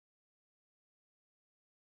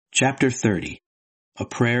Chapter 30. A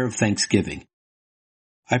Prayer of Thanksgiving.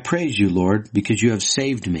 I praise you, Lord, because you have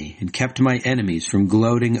saved me and kept my enemies from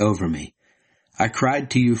gloating over me. I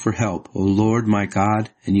cried to you for help, O Lord my God,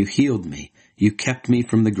 and you healed me. You kept me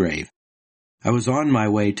from the grave. I was on my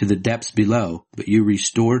way to the depths below, but you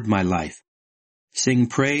restored my life. Sing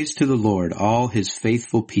praise to the Lord, all his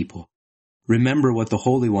faithful people. Remember what the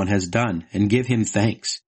Holy One has done, and give him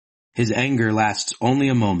thanks. His anger lasts only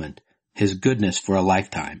a moment, his goodness for a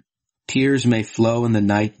lifetime. Tears may flow in the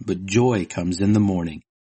night, but joy comes in the morning.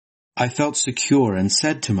 I felt secure and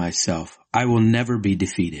said to myself, I will never be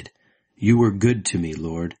defeated. You were good to me,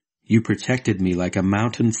 Lord. You protected me like a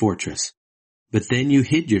mountain fortress. But then you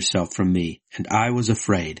hid yourself from me, and I was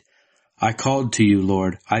afraid. I called to you,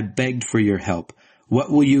 Lord. I begged for your help.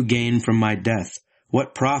 What will you gain from my death?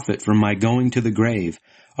 What profit from my going to the grave?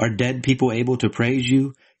 Are dead people able to praise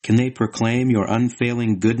you? Can they proclaim your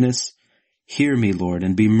unfailing goodness? Hear me, Lord,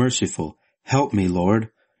 and be merciful. Help me, Lord.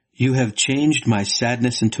 You have changed my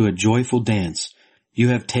sadness into a joyful dance. You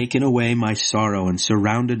have taken away my sorrow and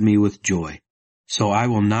surrounded me with joy. So I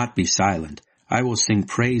will not be silent. I will sing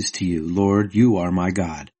praise to you, Lord, you are my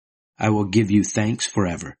God. I will give you thanks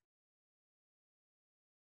forever.